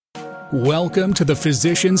Welcome to the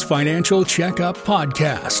Physicians Financial Checkup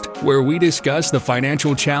Podcast, where we discuss the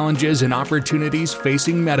financial challenges and opportunities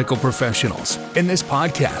facing medical professionals. In this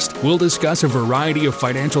podcast, we'll discuss a variety of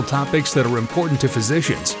financial topics that are important to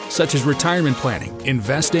physicians, such as retirement planning,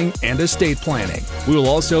 investing, and estate planning. We will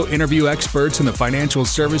also interview experts in the financial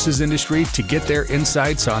services industry to get their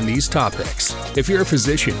insights on these topics. If you're a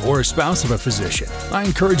physician or a spouse of a physician, I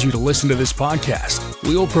encourage you to listen to this podcast.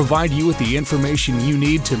 We will provide you with the information you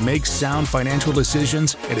need to make sound financial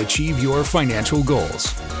decisions and achieve your financial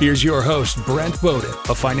goals. Here's your host, Brent Bowden,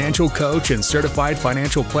 a financial coach and certified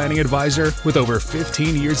financial planning advisor with over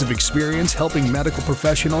 15 years of experience helping medical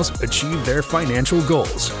professionals achieve their financial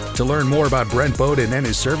goals. To learn more about Brent Bowden and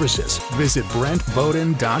his services, visit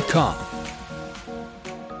BrentBowden.com.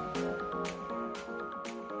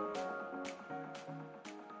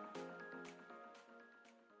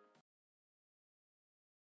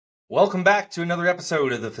 Welcome back to another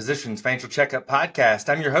episode of the Physicians Financial Checkup Podcast.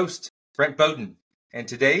 I'm your host, Brent Bowden, and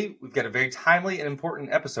today we've got a very timely and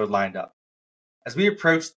important episode lined up. As we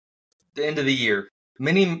approach the end of the year,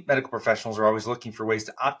 many medical professionals are always looking for ways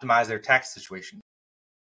to optimize their tax situation,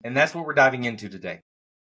 and that's what we're diving into today.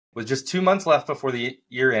 With just 2 months left before the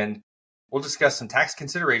year end, we'll discuss some tax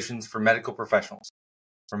considerations for medical professionals.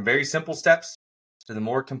 From very simple steps to the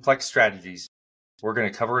more complex strategies, we're going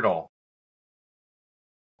to cover it all.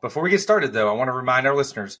 Before we get started, though, I want to remind our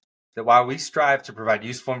listeners that while we strive to provide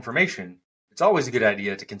useful information, it's always a good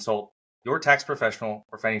idea to consult your tax professional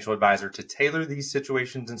or financial advisor to tailor these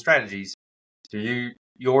situations and strategies to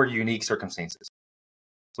your unique circumstances.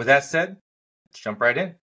 With that said, let's jump right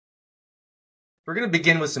in. We're going to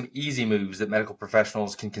begin with some easy moves that medical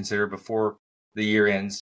professionals can consider before the year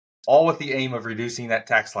ends, all with the aim of reducing that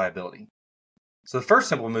tax liability. So the first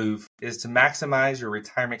simple move is to maximize your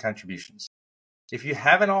retirement contributions. If you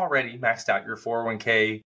haven't already maxed out your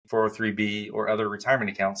 401k, 403b, or other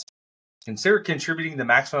retirement accounts, consider contributing the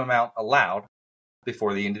maximum amount allowed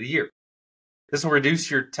before the end of the year. This will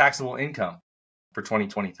reduce your taxable income for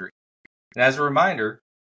 2023. And as a reminder,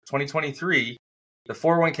 2023, the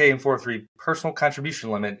 401k and 403 personal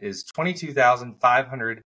contribution limit is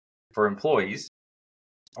 $22,500 for employees,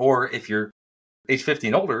 or if you're age 50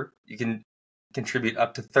 and older, you can contribute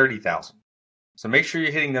up to $30,000. So make sure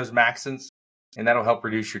you're hitting those maxes, and that'll help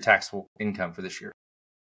reduce your taxable income for this year.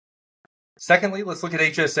 Secondly, let's look at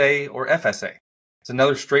HSA or FSA. It's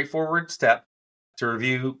another straightforward step to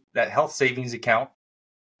review that health savings account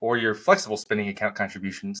or your flexible spending account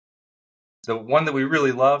contributions. The one that we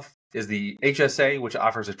really love is the HSA, which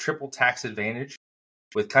offers a triple tax advantage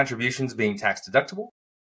with contributions being tax deductible.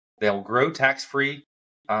 They'll grow tax-free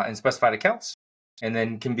in specified accounts and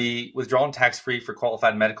then can be withdrawn tax-free for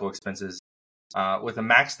qualified medical expenses with a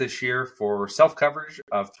max this year for self-coverage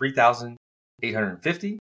of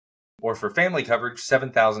 $3,850 or for family coverage,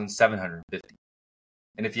 $7,750.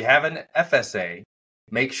 And if you have an FSA,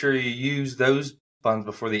 make sure you use those funds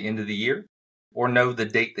before the end of the year or know the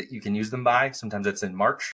date that you can use them by. Sometimes that's in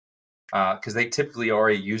March because they typically are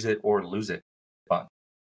a use it or lose it fund.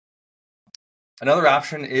 Another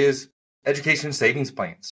option is education savings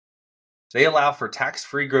plans. They allow for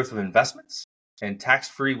tax-free growth of investments and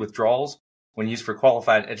tax-free withdrawals when used for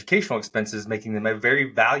qualified educational expenses, making them a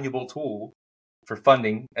very valuable tool for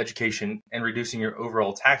funding education and reducing your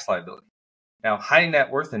overall tax liability. Now, high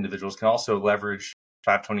net worth individuals can also leverage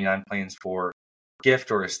 529 plans for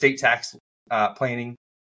gift or estate tax planning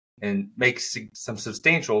and make some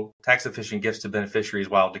substantial tax-efficient gifts to beneficiaries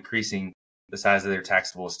while decreasing the size of their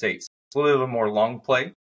taxable estates. It's a little bit of a more long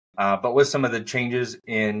play, but with some of the changes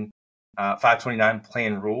in 529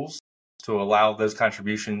 plan rules to allow those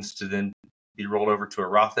contributions to then be rolled over to a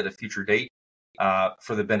Roth at a future date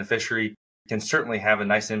for the beneficiary can certainly have a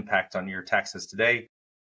nice impact on your taxes today.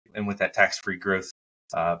 And with that tax-free growth,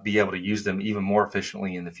 be able to use them even more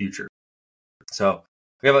efficiently in the future. So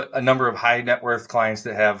we have a number of high net worth clients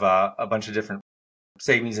that have a bunch of different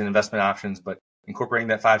savings and investment options, but incorporating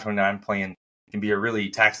that 529 plan can be a really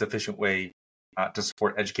tax efficient way to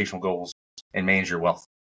support educational goals and manage your wealth.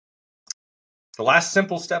 The last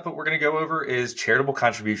simple step that we're going to go over is charitable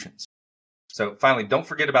contributions. So finally, don't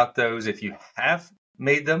forget about those. If you have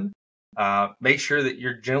made them, make sure that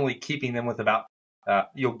you're generally keeping them with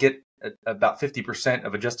you'll get about 50%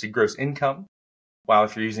 of adjusted gross income. While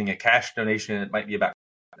if you're using a cash donation, it might be about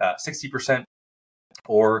 60%.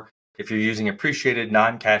 Or if you're using appreciated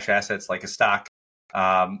non-cash assets like a stock,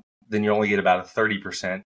 then you only get about a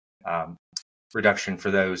 30% reduction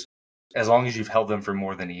for those as long as you've held them for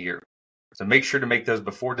more than a year. So make sure to make those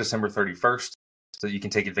before December 31st. So that you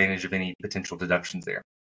can take advantage of any potential deductions there.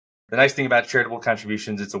 The nice thing about charitable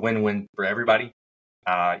contributions, it's a win-win for everybody.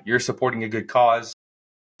 You're supporting a good cause,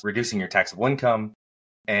 reducing your taxable income.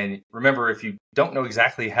 And remember, if you don't know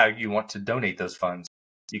exactly how you want to donate those funds,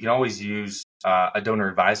 you can always use a donor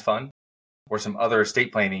advised fund or some other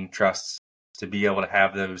estate planning trusts to be able to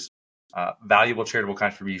have those valuable charitable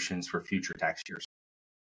contributions for future tax years.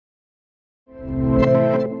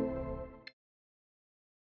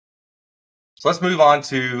 So let's move on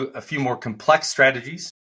to a few more complex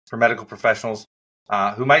strategies for medical professionals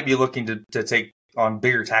who might be looking to take on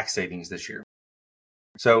bigger tax savings this year.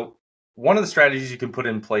 So one of the strategies you can put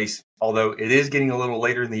in place, although it is getting a little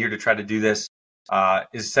later in the year to try to do this,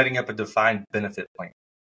 is setting up a defined benefit plan.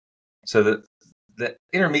 So the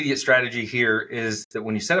intermediate strategy here is that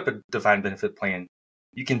when you set up a defined benefit plan,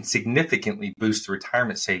 you can significantly boost the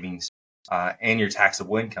retirement savings and your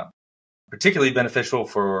taxable income. Particularly beneficial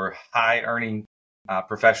for high earning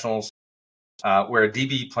professionals, where a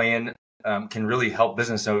DB plan can really help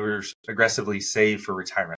business owners aggressively save for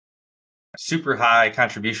retirement. Super high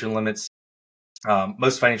contribution limits.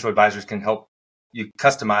 Most financial advisors can help you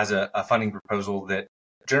customize a funding proposal that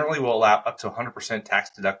generally will allow up to 100%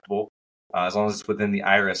 tax deductible as long as it's within the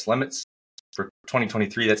IRS limits. For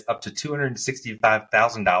 2023, that's up to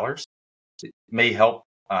 $265,000. It may help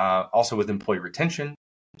also with employee retention.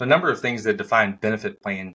 So a number of things that defined benefit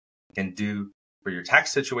plan can do for your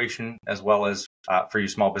tax situation, as well as for you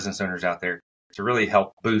small business owners out there, to really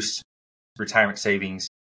help boost retirement savings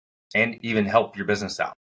and even help your business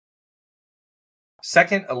out.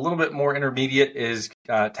 Second, a little bit more intermediate, is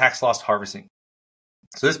tax loss harvesting.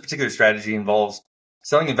 So this particular strategy involves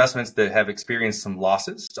selling investments that have experienced some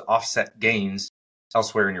losses to offset gains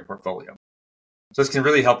elsewhere in your portfolio. So this can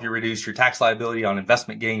really help you reduce your tax liability on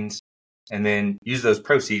investment gains and then use those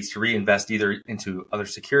proceeds to reinvest either into other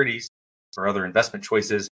securities or other investment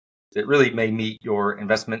choices that really may meet your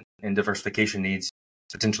investment and diversification needs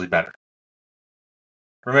potentially better.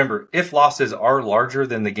 Remember, if losses are larger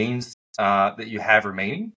than the gains that you have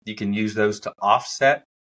remaining, you can use those to offset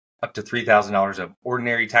up to $3,000 of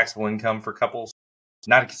ordinary taxable income for couples.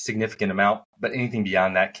 Not a significant amount, but anything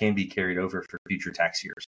beyond that can be carried over for future tax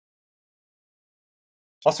years.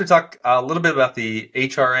 Also talk a little bit about the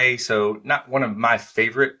HRA. So not one of my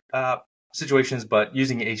favorite situations, but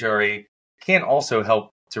using HRA can also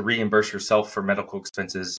help to reimburse yourself for medical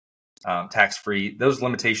expenses tax-free. Those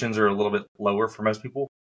limitations are a little bit lower for most people.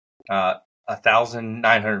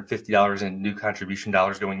 $1,950 in new contribution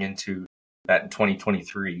dollars going into that in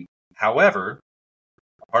 2023. However,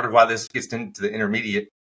 part of why this gets into the intermediate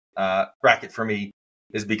bracket for me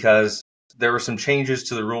is because there were some changes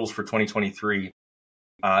to the rules for 2023.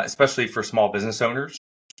 Especially for small business owners.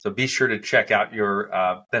 So be sure to check out your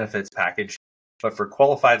benefits package. But for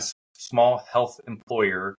qualified small health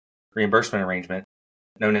employer reimbursement arrangement,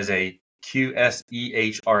 known as a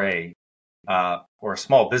QSEHRA, or a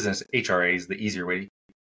small business HRA is the easier way,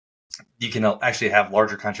 you can actually have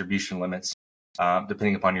larger contribution limits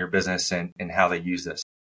depending upon your business and how they use this.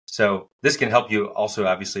 So this can help you also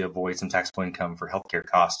obviously avoid some taxable income for healthcare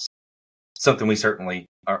costs. Something we certainly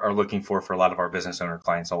are looking for a lot of our business owner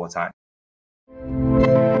clients all the time.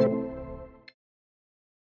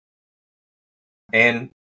 And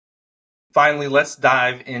finally, let's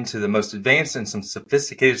dive into the most advanced and some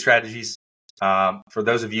sophisticated strategies for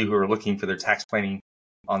those of you who are looking for their tax planning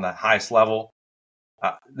on the highest level.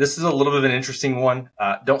 This is a little bit of an interesting one.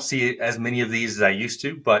 Don't see as many of these as I used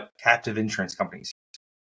to, but captive insurance companies.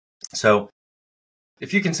 So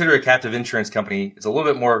if you consider a captive insurance company, it's a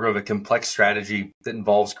little bit more of a complex strategy that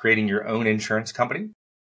involves creating your own insurance company,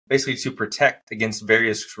 basically to protect against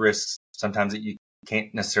various risks, sometimes that you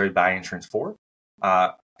can't necessarily buy insurance for,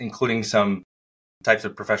 including some types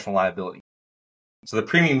of professional liability. So the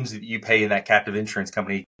premiums that you pay in that captive insurance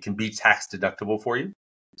company can be tax deductible for you,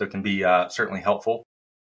 so it can be certainly helpful.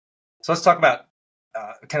 So let's talk about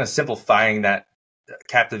kind of simplifying that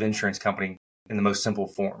captive insurance company in the most simple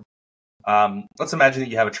form. Let's imagine that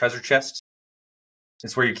you have a treasure chest.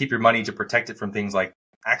 It's where you keep your money to protect it from things like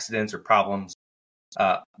accidents or problems.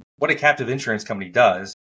 What a captive insurance company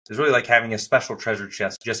does is really like having a special treasure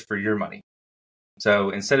chest just for your money.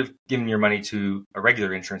 So instead of giving your money to a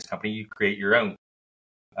regular insurance company, you create your own,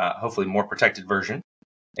 hopefully more protected version.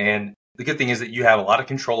 And the good thing is that you have a lot of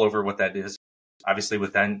control over what that is, obviously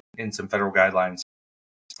within some federal guidelines,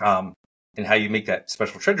 and how you make that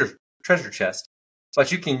special treasure chest. But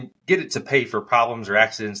you can get it to pay for problems or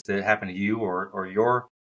accidents that happen to you or your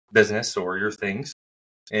business or your things.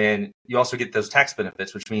 And you also get those tax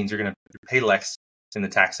benefits, which means you're going to pay less in the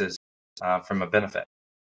taxes from a benefit.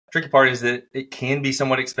 Tricky part is that it can be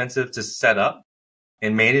somewhat expensive to set up.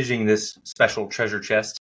 And managing this special treasure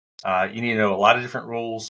chest, you need to know a lot of different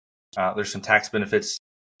rules, There's some tax benefits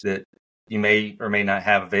that you may or may not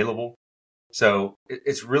have available. So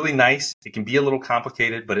it's really nice. It can be a little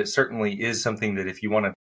complicated, but it certainly is something that if you want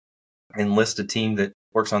to enlist a team that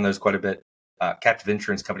works on those quite a bit, captive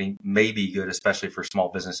insurance company may be good, especially for small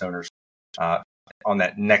business owners on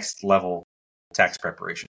that next level tax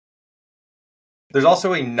preparation. There's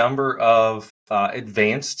also a number of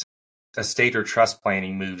advanced estate or trust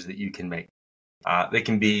planning moves that you can make. They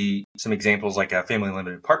can be some examples like family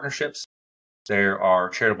limited partnerships. There are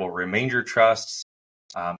charitable remainder trusts,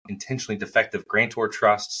 intentionally defective grantor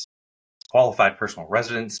trusts, qualified personal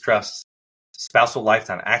residence trusts, spousal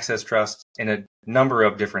lifetime access trust, and a number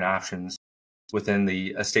of different options within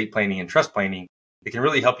the estate planning and trust planning that can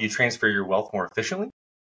really help you transfer your wealth more efficiently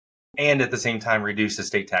and at the same time reduce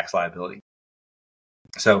estate tax liability.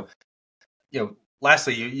 So,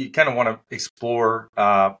 lastly, you kind of want to explore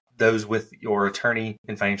those with your attorney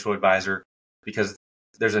and financial advisor, because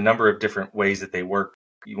there's a number of different ways that they work.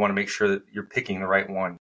 You want to make sure that you're picking the right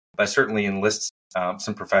one, but certainly enlist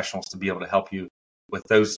some professionals to be able to help you with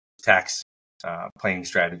those tax planning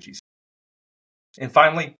strategies. And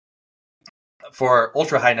finally, for our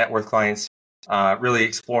ultra high net worth clients, really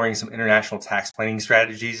exploring some international tax planning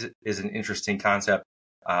strategies is an interesting concept.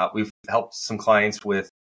 We've helped some clients with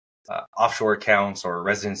offshore accounts or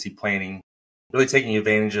residency planning, really taking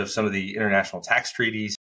advantage of some of the international tax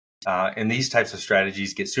treaties. And these types of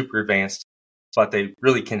strategies get super advanced, but they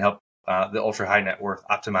really can help the ultra high net worth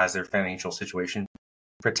optimize their financial situation,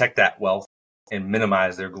 protect that wealth, and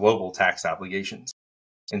minimize their global tax obligations.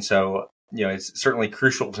 And so, it's certainly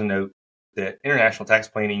crucial to note that international tax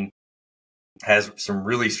planning has some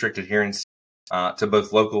really strict adherence to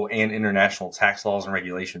both local and international tax laws and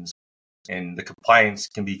regulations. And the compliance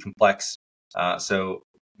can be complex. So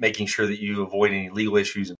making sure that you avoid any legal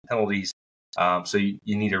issues and penalties. So you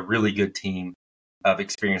need a really good team of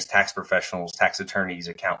experienced tax professionals, tax attorneys,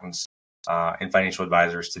 accountants, and financial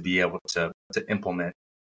advisors to be able to implement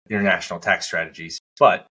international tax strategies.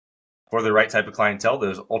 But for the right type of clientele,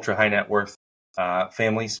 those ultra high net worth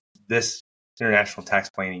families, this international tax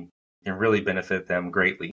planning can really benefit them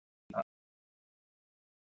greatly.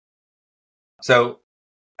 So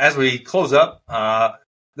as we close up,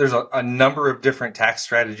 there's a number of different tax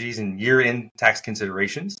strategies and year-end tax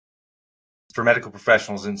considerations for medical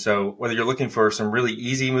professionals. And so whether you're looking for some really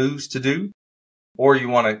easy moves to do, or you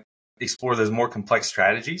want to explore those more complex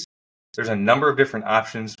strategies, there's a number of different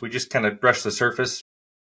options. We just kind of brush the surface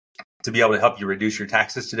to be able to help you reduce your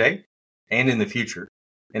taxes today and in the future.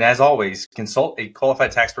 And as always, consult a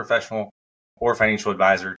qualified tax professional or financial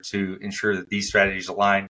advisor to ensure that these strategies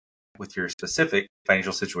align with your specific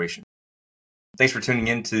financial situation. Thanks for tuning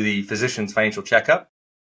in to the Physician's Financial Checkup.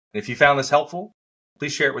 And if you found this helpful,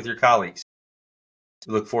 please share it with your colleagues.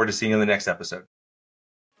 We look forward to seeing you in the next episode.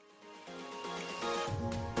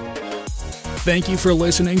 Thank you for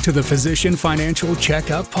listening to the Physician Financial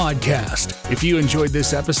Checkup podcast. If you enjoyed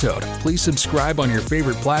this episode, please subscribe on your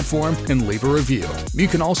favorite platform and leave a review. You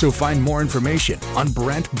can also find more information on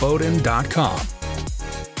BrentBowden.com.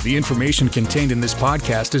 The information contained in this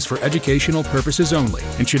podcast is for educational purposes only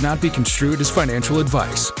and should not be construed as financial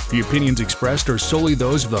advice. The opinions expressed are solely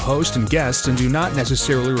those of the host and guests and do not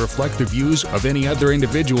necessarily reflect the views of any other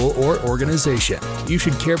individual or organization. You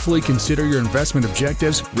should carefully consider your investment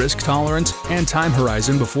objectives, risk tolerance, and time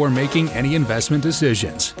horizon before making any investment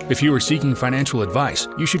decisions. If you are seeking financial advice,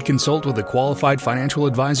 you should consult with a qualified financial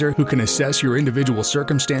advisor who can assess your individual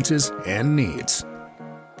circumstances and needs.